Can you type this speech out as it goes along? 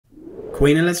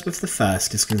Queen Elizabeth I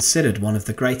is considered one of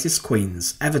the greatest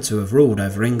queens ever to have ruled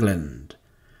over England.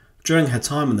 During her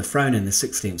time on the throne in the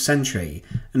 16th century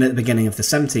and at the beginning of the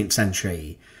 17th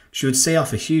century, she would see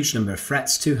off a huge number of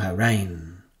threats to her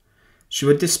reign. She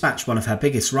would dispatch one of her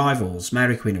biggest rivals,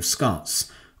 Mary Queen of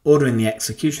Scots, ordering the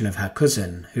execution of her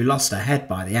cousin, who lost her head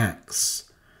by the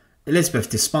axe. Elizabeth,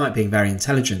 despite being very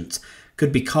intelligent,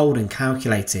 could be cold and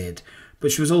calculated,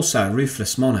 but she was also a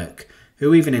ruthless monarch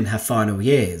who, even in her final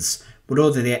years, would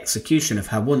order the execution of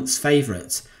her once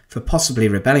favourite for possibly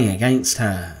rebelling against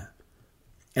her.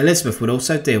 Elizabeth would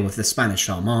also deal with the Spanish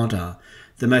Armada,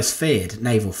 the most feared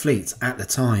naval fleet at the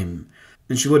time,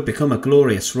 and she would become a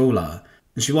glorious ruler,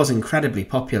 and she was incredibly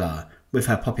popular with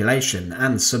her population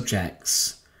and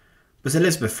subjects. But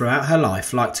Elizabeth throughout her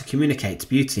life liked to communicate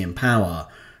beauty and power,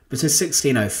 but as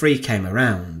 1603 came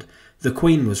around, the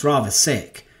Queen was rather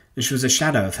sick, and she was a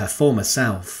shadow of her former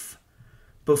self.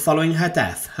 But following her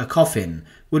death, her coffin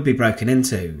would be broken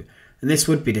into, and this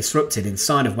would be disrupted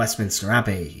inside of Westminster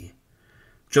Abbey.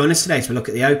 Join us today to look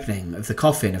at the opening of the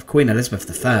coffin of Queen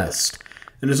Elizabeth I,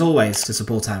 and as always, to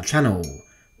support our channel,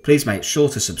 please make sure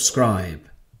to subscribe.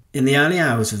 In the early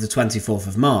hours of the 24th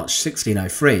of March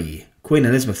 1603, Queen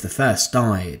Elizabeth I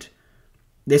died.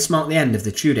 This marked the end of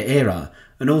the Tudor era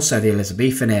and also the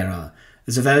Elizabethan era,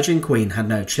 as a virgin queen had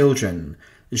no children,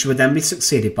 and she would then be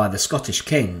succeeded by the Scottish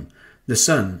king, the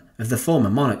son of the former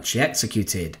monarch she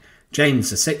executed,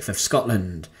 James VI of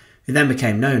Scotland, who then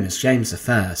became known as James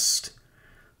I.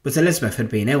 But Elizabeth had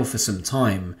been ill for some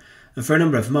time, and for a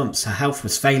number of months her health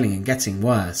was failing and getting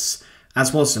worse,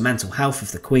 as was the mental health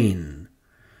of the Queen.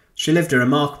 She lived a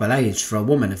remarkable age for a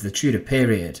woman of the Tudor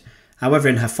period. However,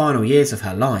 in her final years of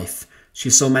her life, she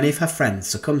saw many of her friends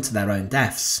succumb to their own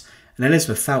deaths, and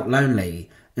Elizabeth felt lonely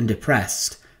and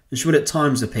depressed, and she would at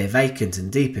times appear vacant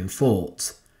and deep in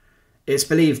thought. It's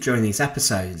believed during these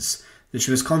episodes that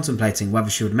she was contemplating whether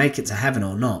she would make it to heaven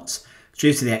or not,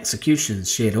 due to the executions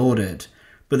she had ordered,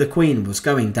 but the Queen was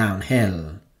going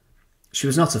downhill. She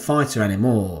was not a fighter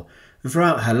anymore, and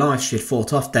throughout her life she had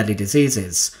fought off deadly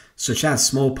diseases, such as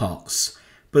smallpox,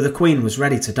 but the Queen was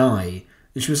ready to die,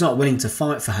 and she was not willing to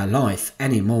fight for her life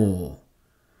anymore.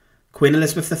 Queen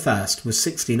Elizabeth I was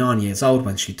 69 years old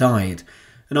when she died,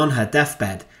 and on her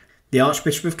deathbed, the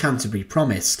Archbishop of Canterbury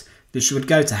promised that she would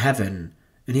go to heaven,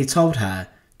 and he told her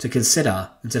to consider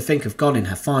and to think of God in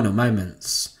her final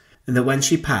moments, and that when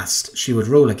she passed she would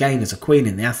rule again as a queen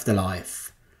in the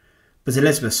afterlife. But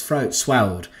Elizabeth's throat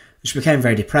swelled, and she became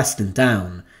very depressed and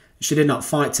down, and she did not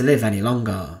fight to live any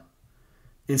longer.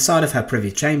 Inside of her privy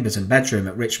chambers and bedroom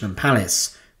at Richmond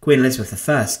Palace, Queen Elizabeth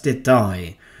I did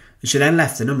die, and she then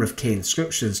left a number of key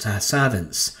instructions to her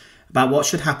servants about what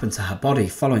should happen to her body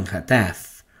following her death.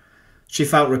 She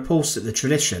felt repulsed at the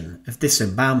tradition of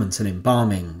disembowelment and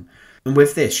embalming, and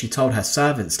with this she told her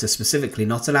servants to specifically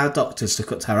not allow doctors to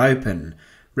cut her open,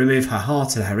 remove her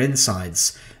heart and her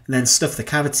insides, and then stuff the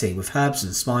cavity with herbs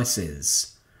and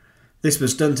spices. This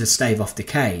was done to stave off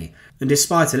decay, and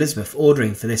despite Elizabeth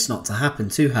ordering for this not to happen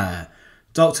to her,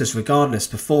 doctors regardless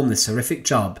performed this horrific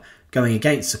job, going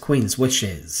against the Queen's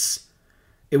wishes.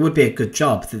 It would be a good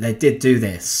job that they did do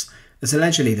this, as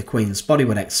allegedly the Queen's body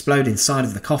would explode inside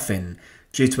of the coffin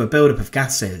due to a build-up of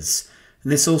gases,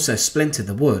 and this also splintered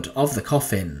the wood of the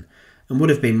coffin, and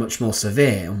would have been much more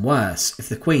severe and worse if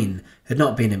the Queen had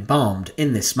not been embalmed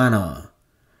in this manner.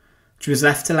 She was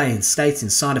left to lay in state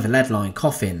inside of a lead-lined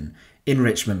coffin in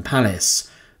Richmond Palace,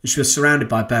 and she was surrounded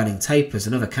by burning tapers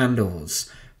and other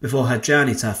candles before her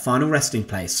journey to her final resting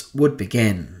place would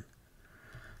begin.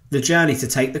 The journey to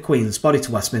take the Queen's body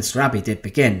to Westminster Abbey did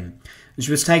begin, and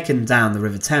she was taken down the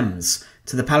River Thames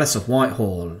to the Palace of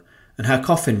Whitehall, and her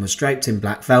coffin was draped in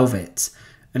black velvet,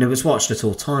 and it was watched at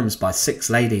all times by 6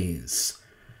 ladies.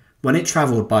 When it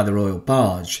travelled by the royal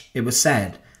barge, it was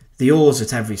said, the oars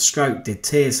at every stroke did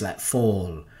tears let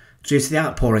fall, due to the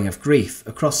outpouring of grief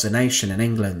across the nation and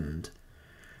England.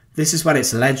 This is when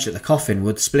it's alleged that the coffin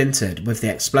would splintered with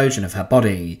the explosion of her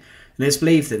body, and it's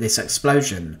believed that this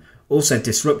explosion also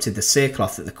disrupted the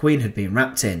cerecloth that the Queen had been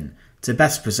wrapped in to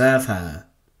best preserve her.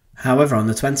 However, on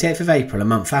the 28th of April, a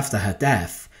month after her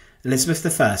death,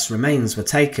 Elizabeth I's remains were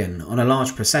taken on a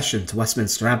large procession to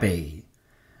Westminster Abbey.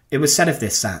 It was said of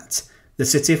this that the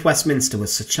city of Westminster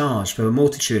was surcharged with a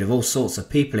multitude of all sorts of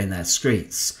people in their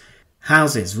streets,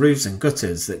 houses, roofs and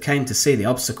gutters that came to see the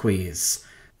obsequies.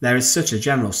 There is such a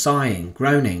general sighing,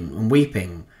 groaning and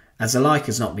weeping as the like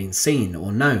has not been seen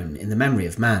or known in the memory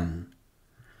of man.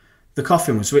 The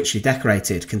coffin was richly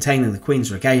decorated, containing the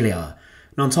Queen's regalia,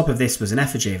 and on top of this was an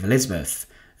effigy of Elizabeth,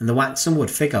 and the waxen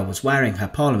wood figure was wearing her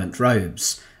Parliament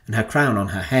robes and her crown on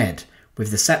her head,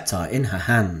 with the sceptre in her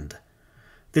hand.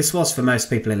 This was for most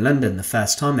people in London the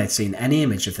first time they'd seen any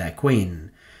image of their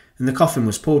Queen, and the coffin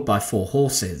was pulled by 4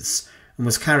 horses and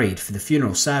was carried for the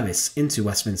funeral service into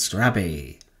Westminster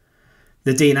Abbey.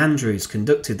 The Dean Andrews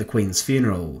conducted the Queen's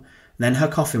funeral, then her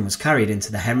coffin was carried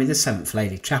into the Henry VII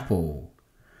Lady Chapel.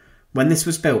 When this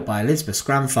was built by Elizabeth's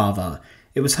grandfather,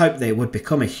 it was hoped that it would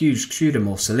become a huge Tudor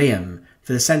mausoleum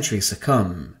for the centuries to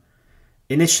come.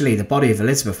 Initially, the body of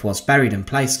Elizabeth was buried and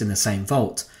placed in the same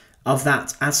vault of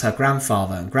that as her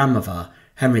grandfather and grandmother,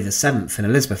 Henry VII and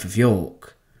Elizabeth of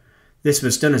York. This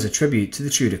was done as a tribute to the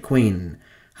Tudor Queen.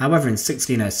 However, in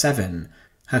 1607,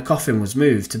 her coffin was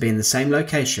moved to be in the same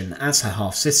location as her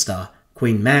half-sister,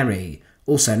 Queen Mary,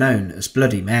 also known as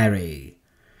Bloody Mary.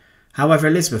 However,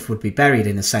 Elizabeth would be buried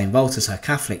in the same vault as her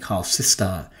Catholic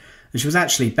half-sister, and she was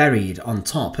actually buried on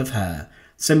top of her,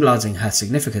 symbolising her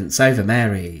significance over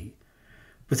Mary.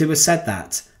 But it was said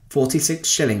that 46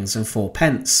 shillings and 4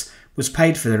 pence was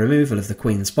paid for the removal of the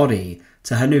Queen's body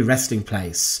to her new resting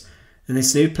place, and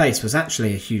this new place was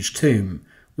actually a huge tomb,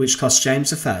 which cost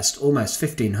James I almost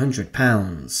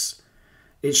 £1,500.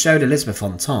 It showed Elizabeth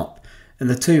on top, and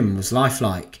the tomb was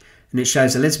lifelike, and it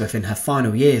shows Elizabeth in her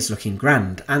final years looking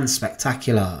grand and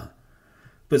spectacular.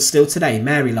 But still today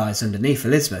Mary lies underneath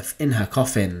Elizabeth in her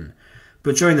coffin,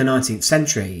 but during the 19th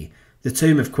century, the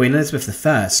tomb of Queen Elizabeth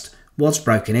I was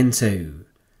broken into.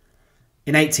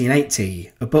 In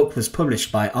 1880, a book was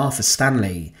published by Arthur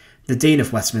Stanley, the Dean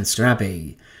of Westminster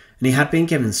Abbey, and he had been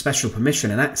given special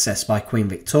permission and access by Queen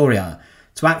Victoria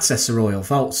to access the royal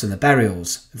vaults and the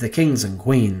burials of the kings and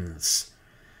queens.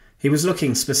 He was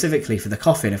looking specifically for the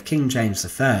coffin of King James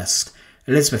I,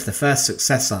 Elizabeth I's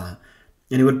successor,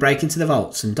 and he would break into the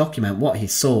vaults and document what he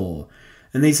saw,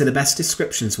 and these are the best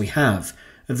descriptions we have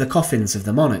of the coffins of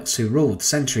the monarchs who ruled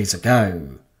centuries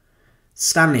ago.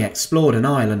 Stanley explored an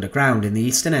aisle underground in the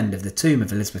eastern end of the tomb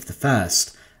of Elizabeth I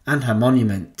and her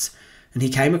monument, and he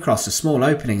came across a small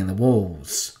opening in the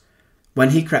walls.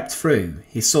 When he crept through,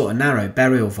 he saw a narrow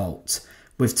burial vault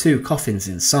with 2 coffins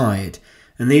inside,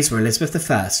 and these were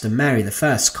Elizabeth I and Mary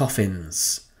I's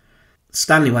coffins.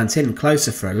 Stanley went in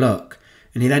closer for a look,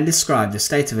 and he then described the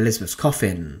state of Elizabeth's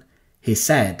coffin. He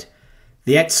said,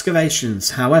 "The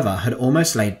excavations, however, had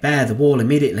almost laid bare the wall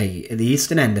immediately at the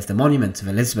eastern end of the monument of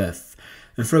Elizabeth,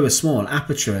 and through a small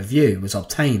aperture a view was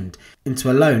obtained into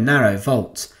a low narrow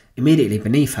vault immediately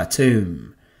beneath her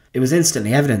tomb. It was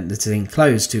instantly evident that it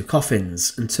enclosed 2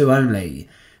 coffins, and 2 only,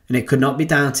 and it could not be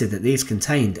doubted that these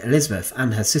contained Elizabeth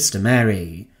and her sister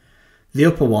Mary. The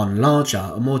upper one,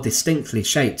 larger and more distinctly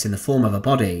shaped in the form of a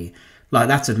body, like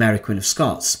that of Mary Queen of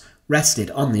Scots, rested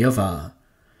on the other.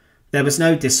 There was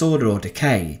no disorder or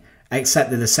decay, except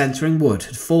that the centering wood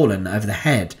had fallen over the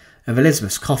head of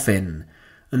Elizabeth's coffin,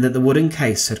 and that the wooden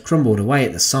case had crumbled away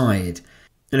at the side,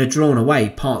 and had drawn away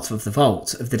parts of the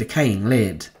vault of the decaying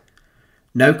lid.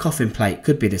 No coffin plate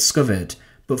could be discovered,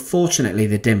 but fortunately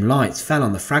the dim light fell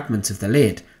on the fragment of the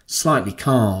lid, slightly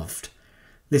carved.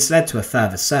 This led to a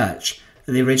further search,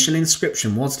 and the original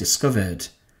inscription was discovered.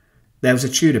 There was a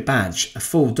Tudor badge, a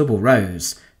full double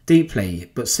rose, deeply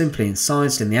but simply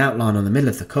incised in the outline on the middle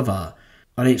of the cover,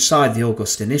 on each side the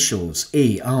august initials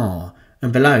E.R.,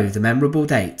 and below the memorable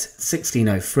date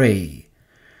 1603.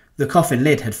 The coffin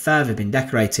lid had further been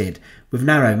decorated with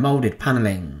narrow moulded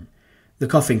panelling. The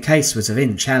coffin case was of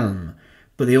inch elm,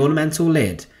 but the ornamental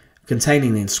lid,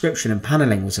 containing the inscription and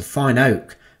panelling, was of fine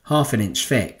oak, half an inch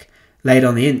thick, laid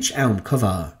on the inch elm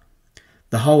cover.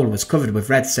 The whole was covered with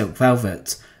red silk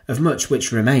velvet, of much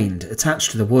which remained attached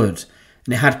to the wood,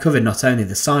 and it had covered not only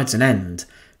the sides and end,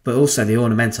 but also the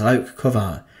ornamental oak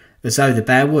cover, as though the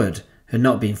bare wood had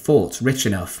not been thought rich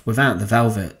enough without the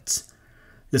velvet.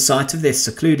 The sight of this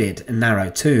secluded and narrow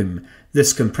tomb,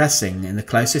 thus compressing in the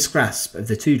closest grasp of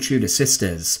the 2 Tudor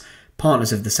sisters,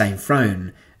 partners of the same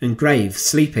throne, and grave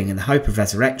sleeping in the hope of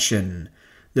resurrection,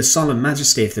 the solemn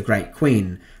majesty of the great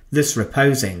Queen, thus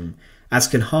reposing, as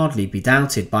can hardly be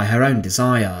doubted by her own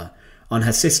desire, on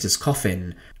her sister's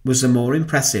coffin, was the more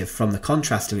impressive from the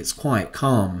contrast of its quiet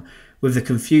calm with the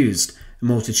confused and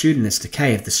multitudinous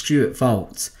decay of the Stuart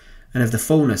vault, and of the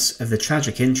fullness of the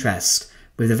tragic interest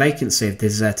with the vacancy of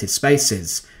deserted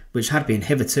spaces which had been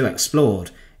hitherto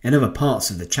explored in other parts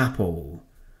of the chapel.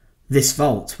 This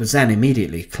vault was then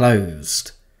immediately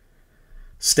closed.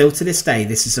 Still to this day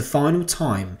this is the final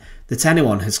time that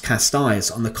anyone has cast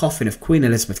eyes on the coffin of Queen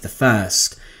Elizabeth I,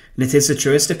 and it is the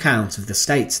truest account of the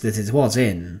state that it was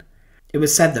in. It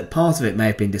was said that part of it may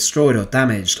have been destroyed or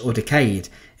damaged or decayed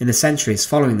in the centuries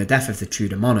following the death of the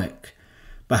Tudor monarch,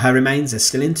 but her remains are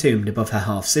still entombed above her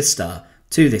half-sister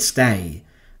to this day,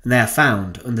 and they are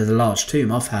found under the large tomb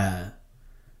of her.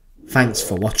 Thanks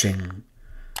for watching.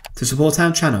 To support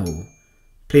our channel,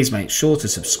 please make sure to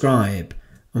subscribe.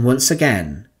 And once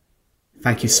again,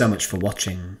 thank you so much for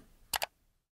watching.